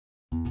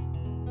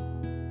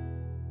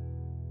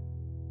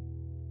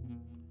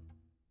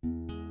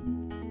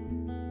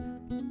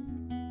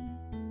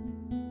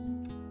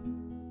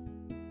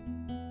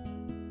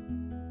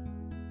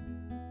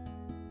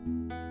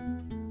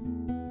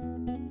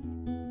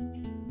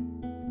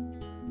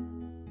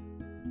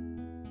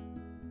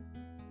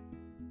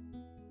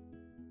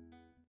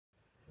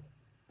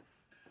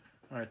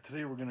Alright,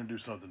 today we're going to do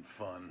something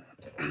fun.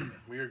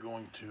 We are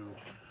going to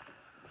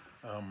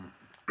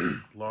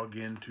log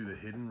into the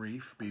Hidden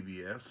Reef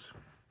BBS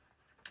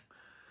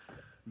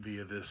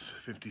via this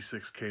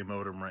 56K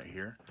modem right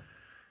here.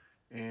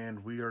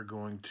 And we are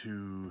going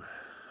to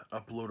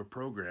upload a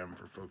program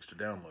for folks to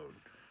download.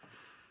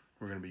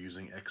 We're going to be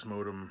using X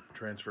modem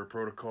transfer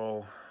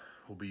protocol.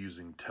 We'll be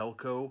using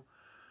Telco,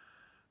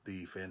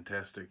 the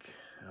fantastic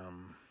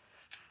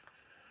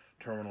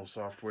terminal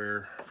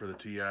software for the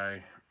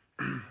TI,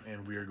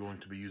 and we are going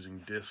to be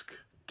using disk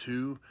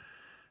 2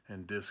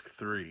 and disk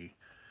 3.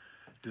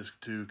 Disk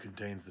 2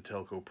 contains the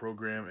Telco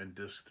program, and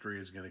disk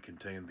 3 is going to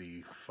contain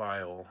the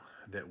file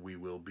that we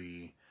will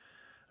be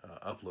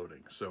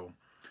uploading. So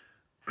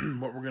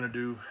what we're going to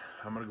do,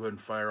 I'm going to go ahead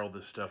and fire all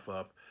this stuff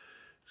up.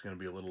 It's going to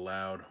be a little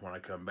loud when I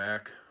come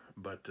back,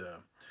 but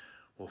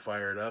we'll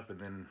fire it up,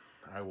 and then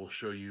I will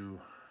show you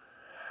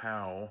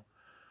how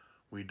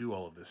we do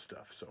all of this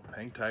stuff. So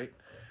hang tight,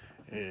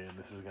 and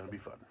this is going to be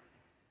fun.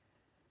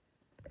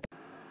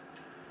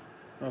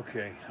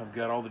 Okay, I've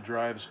got all the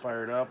drives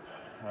fired up.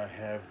 I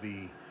have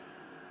the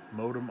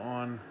modem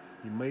on.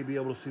 You may be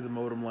able to see the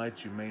modem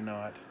lights, you may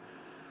not.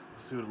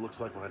 Let's see what it looks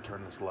like when I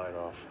turn this light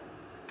off.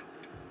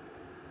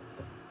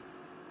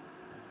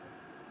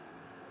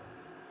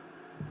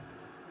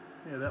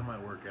 Yeah, that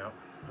might work out.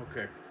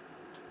 Okay.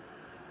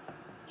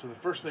 So the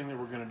first thing that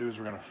we're going to do is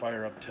we're going to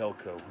fire up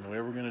Telco. And the way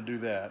we're going to do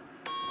that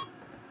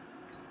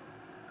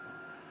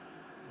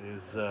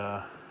is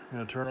we're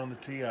going to turn on the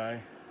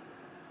TI.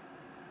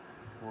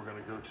 We're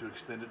going to go to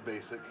Extended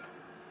Basic.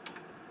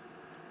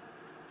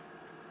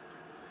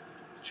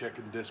 It's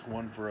checking disk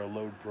 1 for a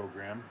load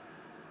program.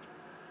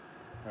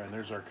 Alright, and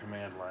there's our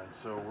command line.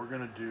 So we're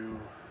going to do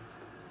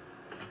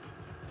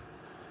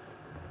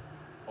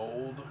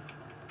old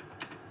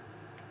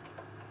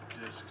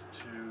disk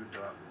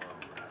 2.load.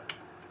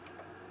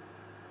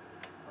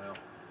 Well,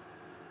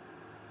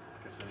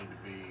 I guess I need to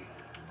be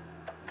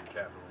in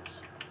capitals.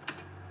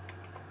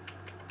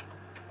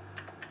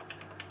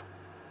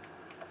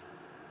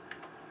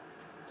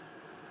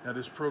 Now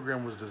this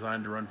program was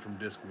designed to run from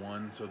disk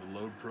 1, so the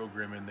load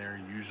program in there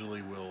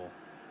usually will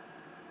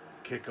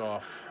kick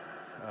off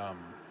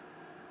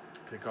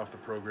the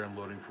program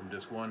loading from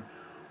disk 1.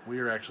 We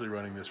are actually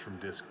running this from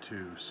disk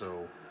 2,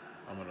 so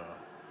I'm going to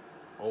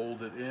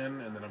hold it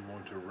in and then I'm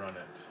going to run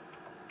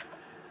it.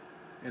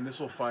 And this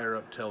will fire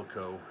up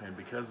Telco, and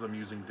because I'm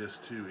using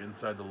disk 2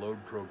 inside the load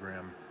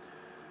program,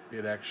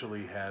 it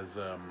actually has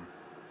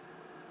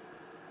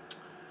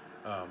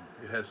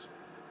it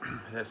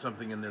has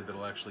something in there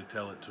that'll actually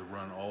tell it to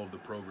run all of the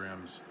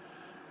programs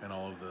and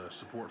all of the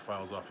support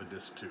files off of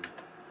disk 2.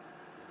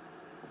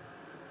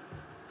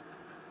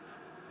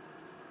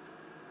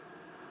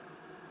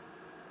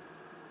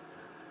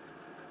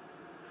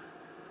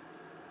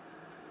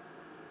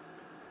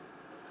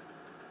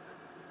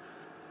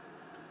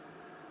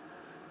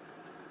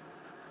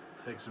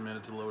 Takes a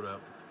minute to load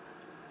up.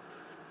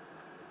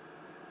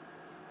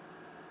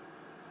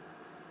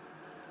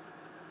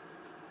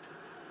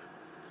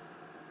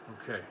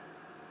 Okay,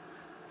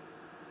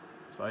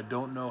 so I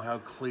don't know how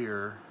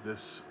clear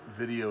this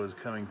video is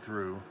coming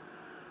through,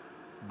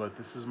 but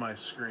this is my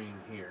screen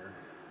here,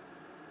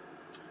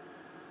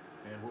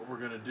 and what we're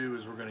going to do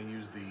is we're going to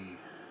use the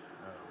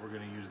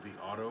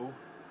auto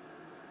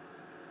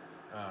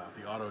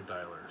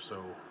dialer.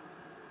 So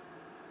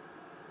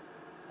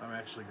I'm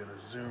actually going to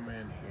zoom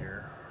in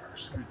here, or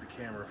scoot the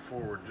camera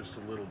forward just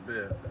a little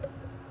bit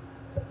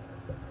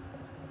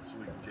so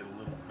we can get a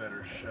little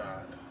better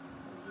shot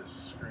of this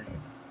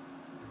screen.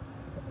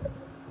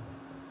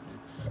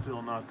 It's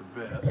still not the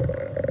best, but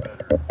it's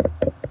better.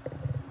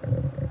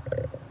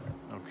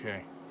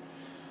 Okay,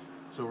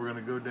 so we're going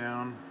to go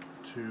down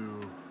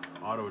to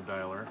auto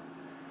dialer.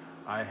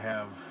 I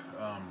have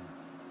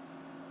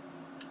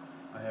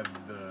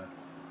the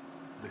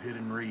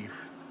Hidden Reef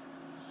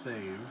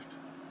saved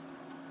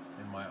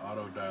in my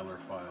auto dialer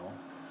file.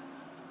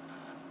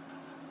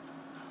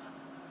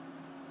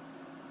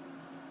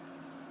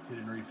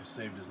 Hidden Reef is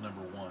saved as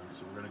number 1,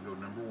 so we're going to go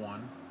number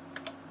 1,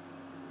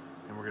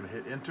 and we're going to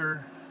hit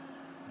enter,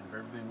 and if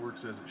everything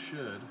works as it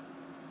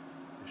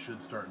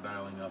should start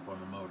dialing up on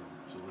the modem.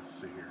 So let's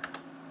see here.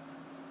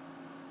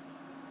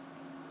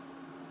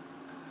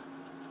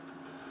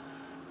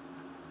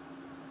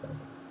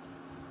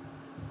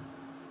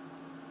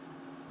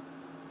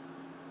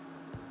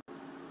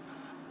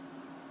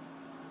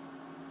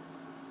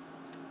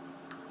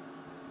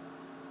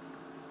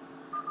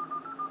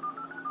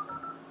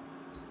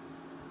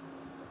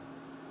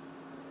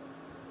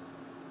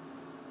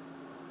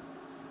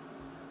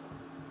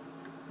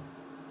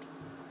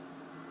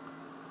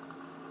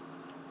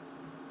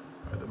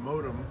 The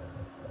modem,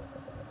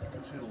 you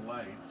can see the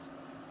lights.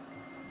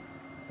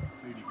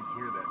 Maybe you can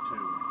hear that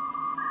too.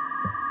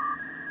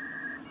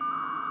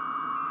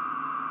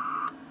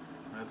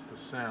 That's the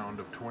sound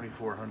of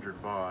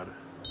 2400 baud.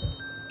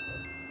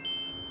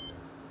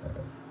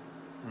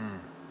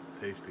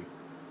 Tasty.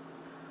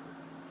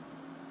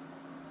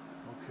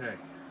 Okay.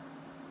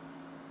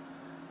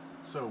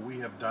 So we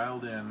have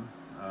dialed in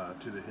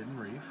to the Hidden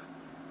Reef.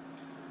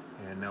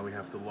 And now we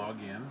have to log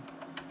in.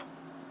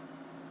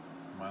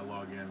 My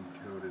login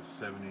code is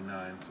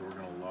 79, so we're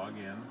going to log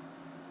in.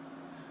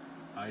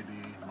 ID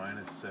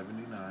minus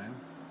 79.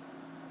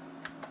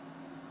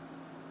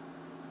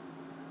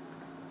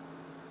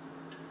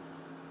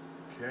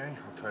 Okay,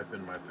 I'll type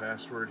in my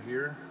password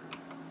here.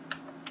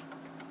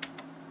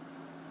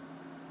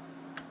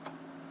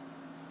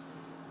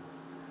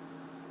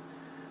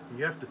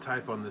 You have to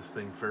type on this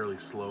thing fairly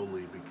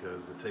slowly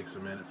because it takes a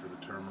minute for the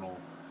terminal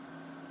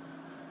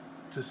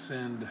to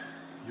send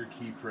your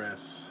key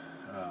press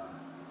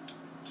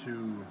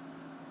to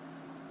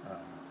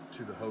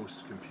the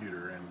host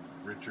computer. And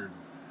Richard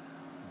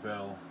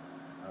Bell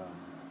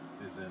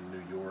is in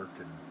New York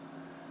and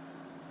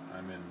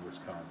I'm in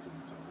Wisconsin,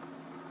 so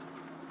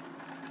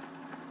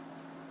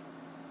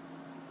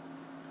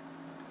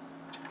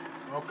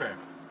okay,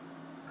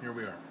 here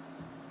we are.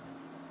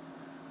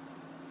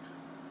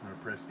 I'm going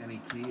to press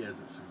any key as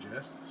it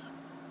suggests.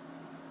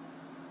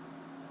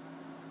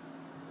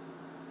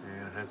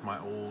 And it has my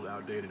old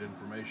outdated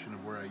information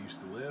of where I used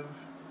to live.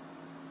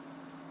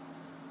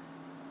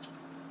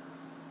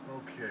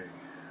 Okay,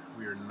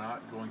 we are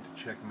not going to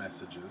check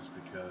messages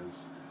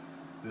because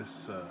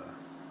this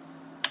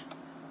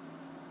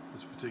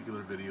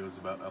particular video is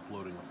about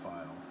uploading a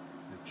file.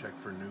 And check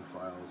for new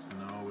files.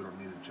 No, we don't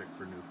need to check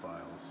for new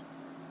files.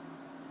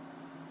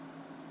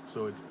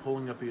 So it's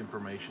pulling up the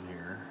information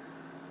here.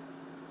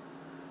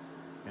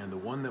 And the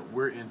one that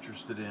we're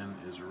interested in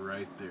is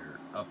right there,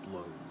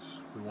 uploads.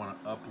 We want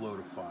to upload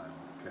a file,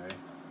 okay?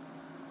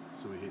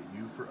 So we hit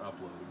U for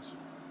uploads.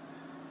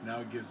 Now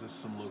it gives us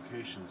some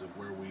locations of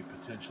where we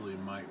potentially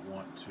might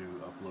want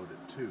to upload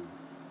it to.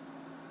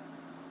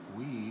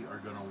 We are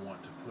going to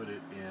want to put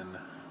it in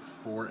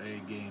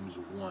 4A Games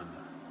 1.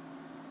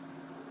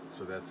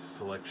 So that's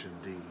selection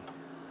D.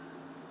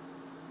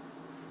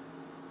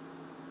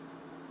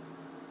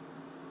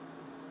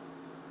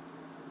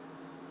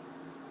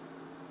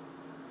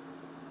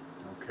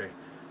 Okay,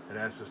 it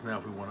asks us now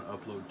if we want to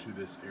upload to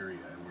this area,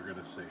 and we're going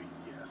to say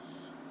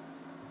yes.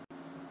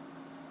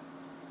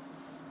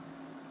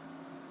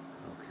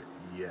 Okay,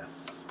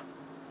 yes.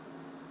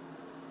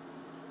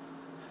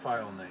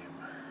 File name.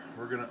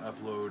 We're going to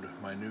upload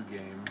my new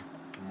game,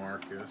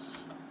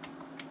 Marcus,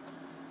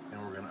 and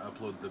we're going to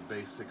upload the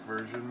basic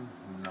version,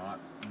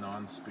 not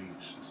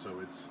non-speech. So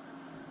it's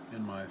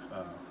in my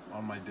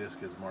on my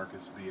disk as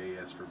Marcus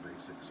BAS for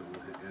basic. So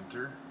we'll hit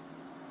enter.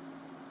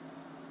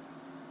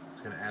 It's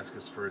going to ask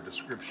us for a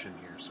description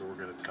here, so we're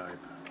going to type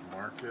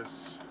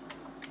Marcus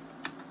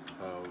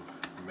of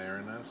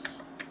Marinus,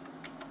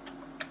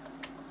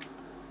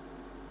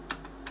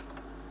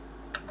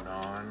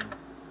 non-speech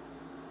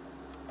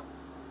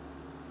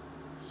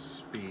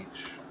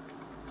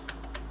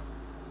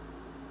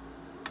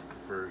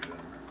version.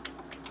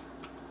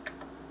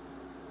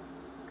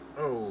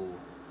 Oh,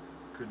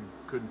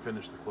 couldn't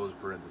finish the closed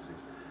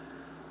parentheses.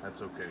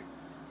 That's okay.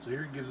 So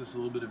here it gives us a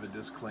little bit of a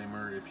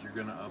disclaimer. If you're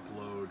going to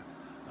upload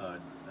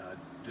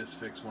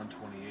DiskFix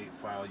 128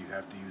 file, you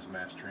have to use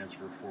mass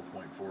transfer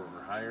 4.4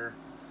 or higher.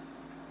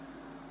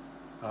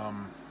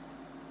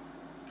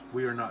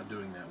 We are not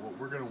doing that. What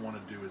we're going to want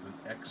to do is an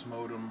X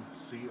modem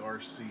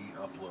CRC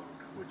upload,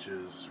 which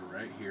is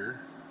right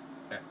here,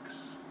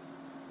 X.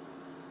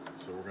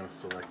 So we're going to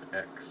select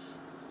X.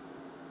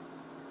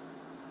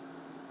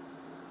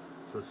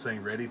 So it's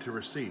saying ready to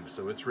receive,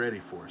 so it's ready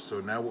for us. So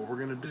now what we're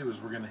going to do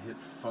is we're going to hit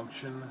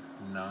function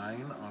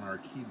 9 on our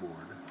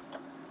keyboard,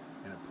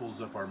 and it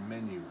pulls up our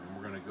menu, and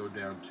we're going to go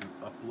down to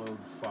upload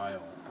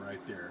file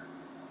right there.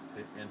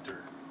 Hit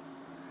enter.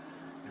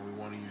 And we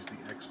want to use the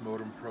X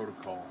modem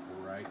protocol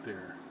right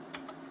there.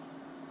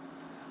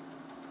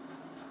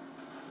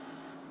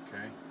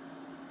 Okay.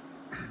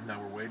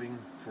 Now we're waiting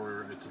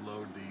for it to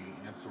load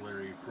the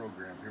ancillary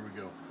program. Here we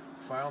go.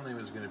 File name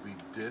is going to be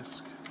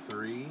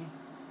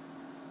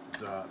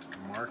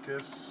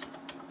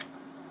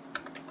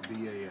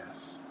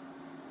disk3.marcus.bas.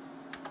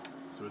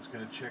 So it's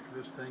going to check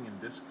this thing in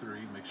disk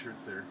 3, make sure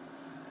it's there.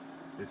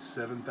 It's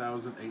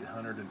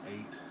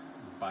 7,808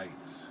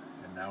 bytes,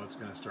 and now it's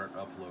going to start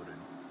uploading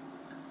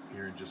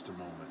here in just a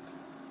moment.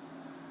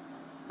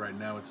 Right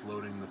now it's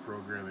loading the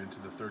program into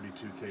the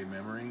 32K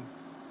memory,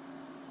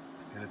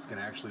 and it's going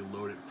to actually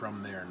load it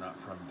from there, not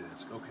from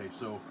disk. Okay,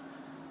 so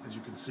as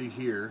you can see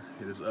here,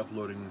 it is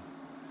uploading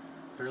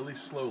fairly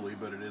slowly,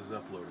 but it is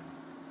uploading.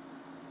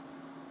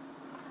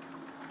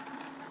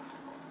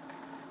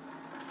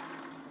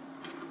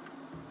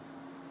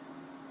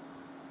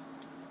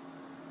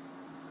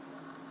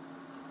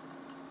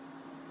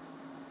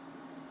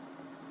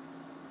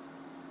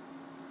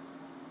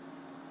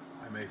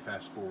 I may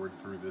fast forward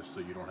through this so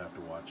you don't have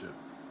to watch it.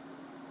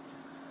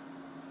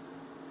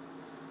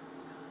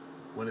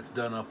 When it's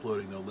done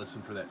uploading, though,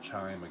 listen for that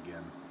chime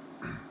again.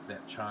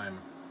 That chime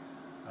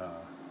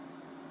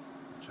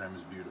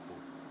is beautiful.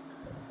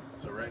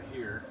 So right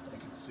here, you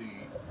can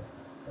see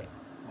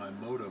my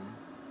modem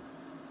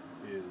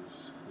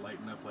is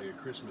lighting up like a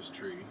Christmas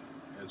tree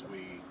as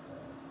we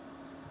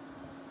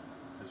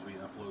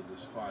upload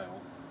this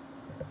file.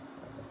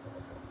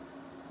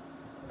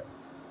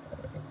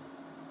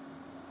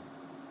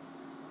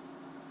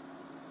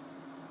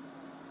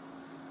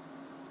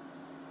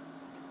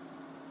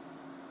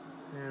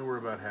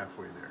 about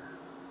halfway there.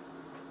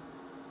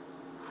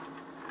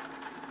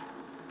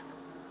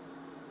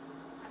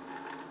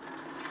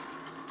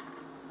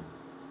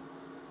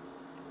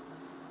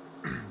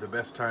 The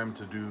best time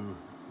to do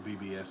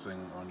BBSing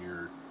on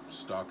your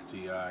stock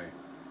TI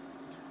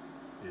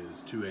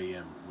is 2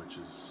 a.m., which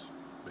is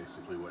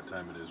basically what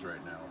time it is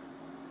right now.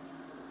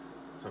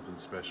 Something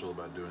special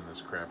about doing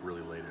this crap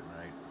really late at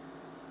night.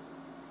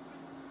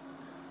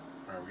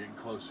 Alright, we're getting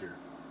close here.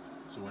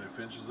 So when it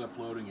finishes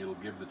uploading, it'll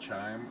give the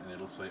chime and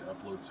it'll say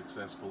upload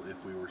successful if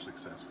we were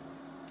successful.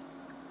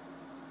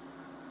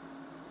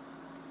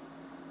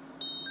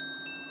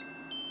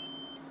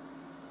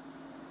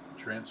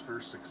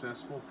 Transfer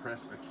successful,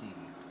 press a key.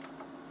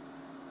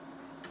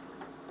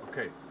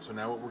 Okay, so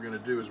now what we're going to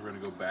do is we're going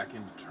to go back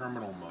into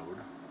terminal mode,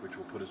 which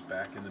will put us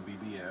back in the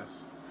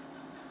BBS.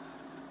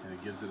 And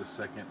it gives it a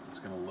second. It's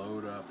going to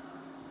load up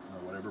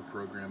whatever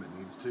program it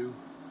needs to.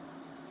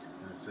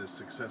 And it says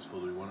successful.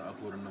 Do we want to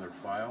upload another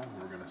file?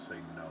 We're going to say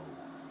no.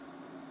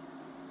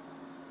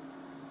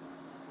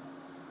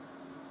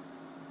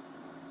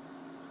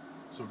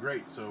 So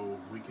great. So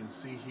we can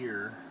see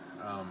here.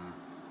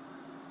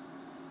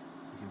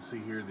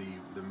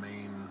 The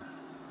main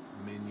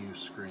menu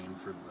screen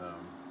for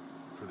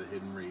the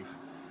Hidden Reef.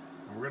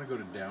 And we're going to go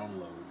to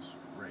downloads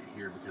right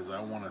here because I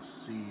want to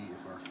see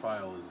if our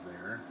file is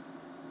there.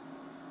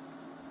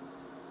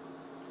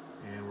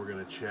 And we're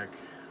going to check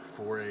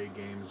 4A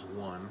Games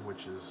 1,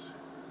 which is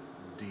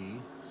D,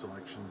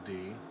 selection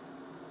D.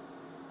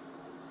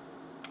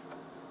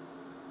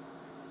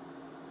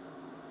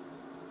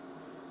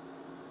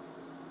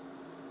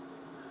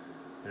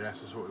 It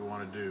asks us what we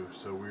want to do,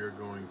 so we are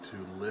going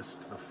to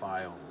list the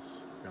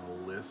files. We're going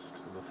to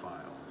list the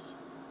files.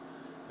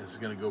 This is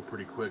going to go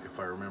pretty quick if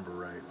I remember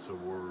right, so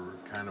we're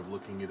kind of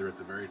looking either at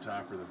the very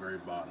top or the very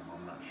bottom.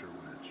 I'm not sure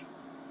which.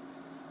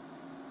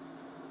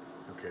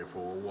 Okay,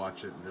 well, we'll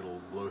watch it and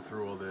it'll blow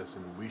through all this,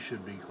 and we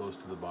should be close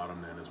to the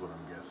bottom then, is what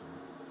I'm guessing.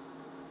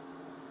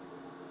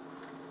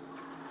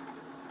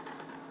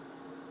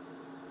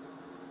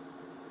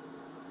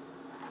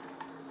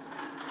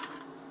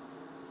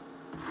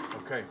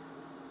 Okay.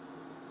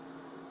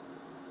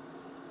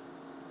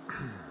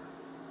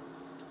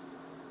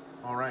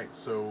 Alright,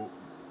 so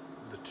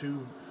the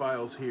two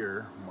files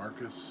here,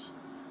 Marcus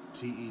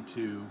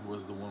TE2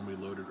 was the one we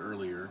loaded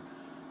earlier.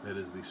 That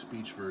is the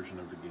speech version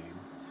of the game.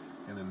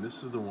 And then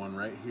this is the one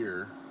right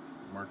here,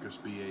 Marcus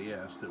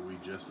BAS, that we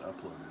just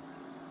uploaded.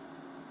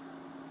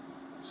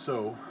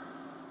 So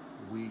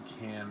we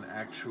can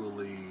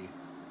actually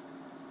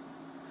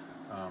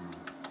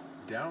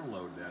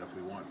download that if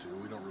we want to.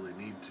 We don't really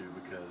need to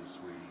because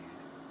we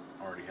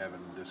already have it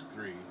in disk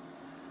 3.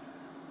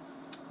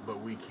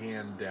 But we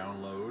can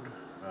download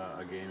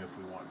a game if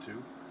we want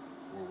to,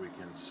 or we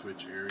can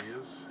switch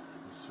areas.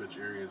 Switch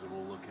areas, and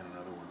we'll look in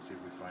another one, see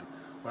if we find.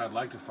 What I'd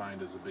like to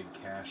find is a big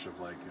cache of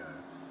like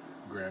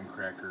graham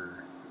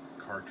cracker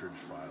cartridge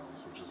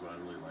files, which is what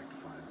I'd really like to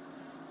find.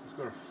 Let's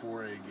go to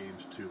 4A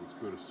Games 2. Let's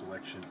go to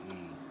selection E.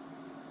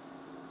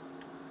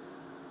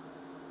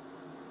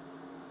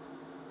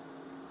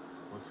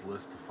 Let's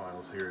list the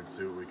files here and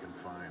see what we can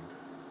find.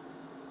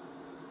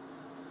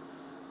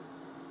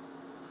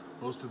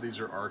 Most of these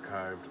are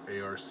archived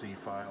ARC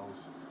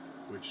files,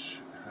 which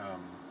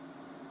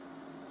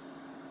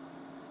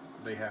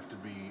they have to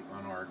be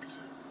unarced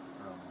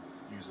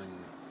using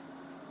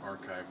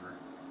Archiver.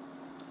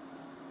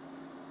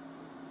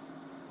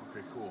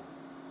 Okay, cool.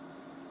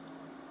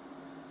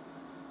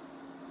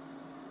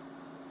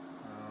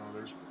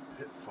 There's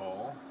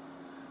Pitfall.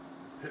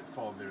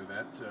 Pitfall there.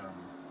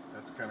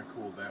 That's kind of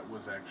cool. That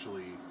was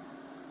actually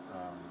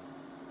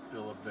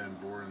Philip Van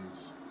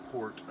Voren's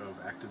port of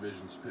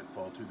Activision's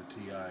Pitfall to the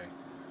TI,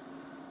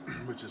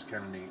 which is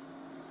kind of neat.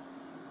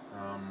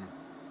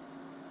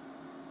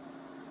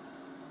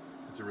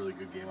 It's a really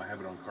good game. I have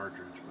it on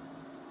cartridge.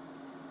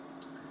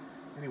 But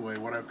anyway,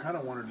 what I kind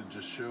of wanted to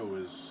just show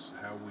is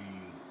how we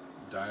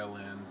dial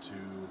into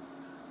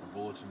a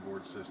bulletin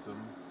board system.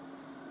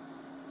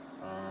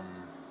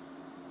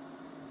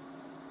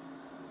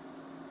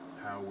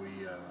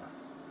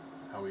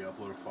 How we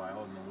upload a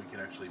file, and then we can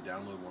actually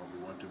download one if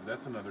we want to. But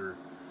that's another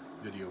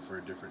video for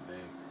a different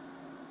day.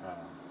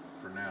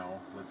 For now,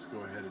 let's go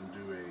ahead and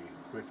do a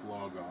quick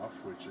log off,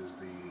 which is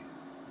the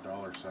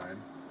 $sign.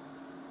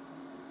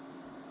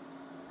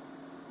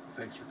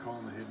 Thanks for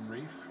calling the Hidden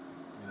Reef,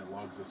 and it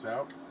logs us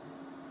out.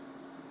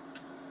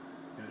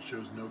 And it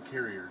shows no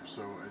carrier.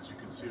 So as you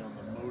can see on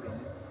the modem,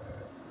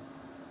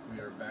 we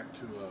are back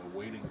to a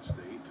waiting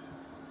state.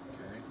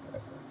 Okay.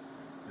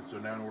 And so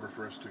now in order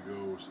for us to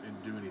go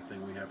and do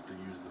anything, we have to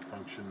use the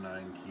function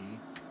 9 key.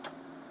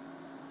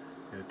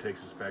 And it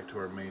takes us back to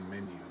our main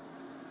menu.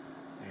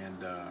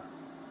 And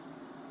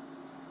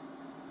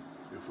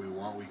if we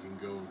want, we can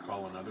go and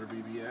call another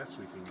BBS.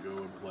 We can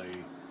go and play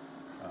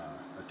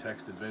a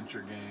text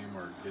adventure game,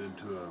 or get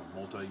into a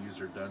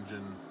multi-user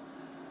dungeon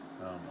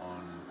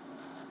on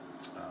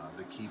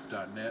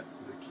thekeep.net.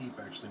 The Keep,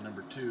 actually,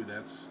 number 2.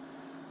 That's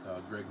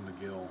Greg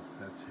McGill.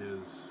 That's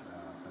his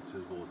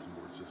bulletin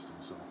board system.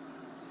 So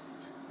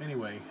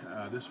Anyway,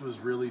 this was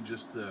really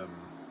just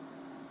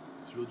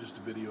it's really just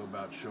a video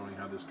about showing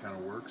how this kind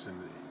of works, and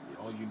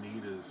all you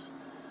need is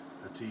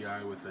a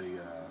TI with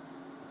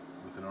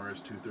an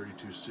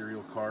RS-232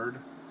 serial card,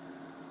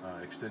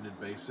 extended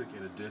basic,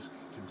 and a disk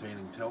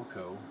containing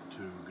telco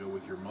to go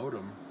with your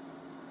modem,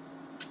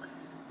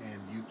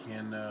 and you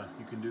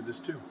can do this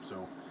too.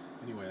 So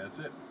anyway, that's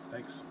it.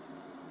 Thanks.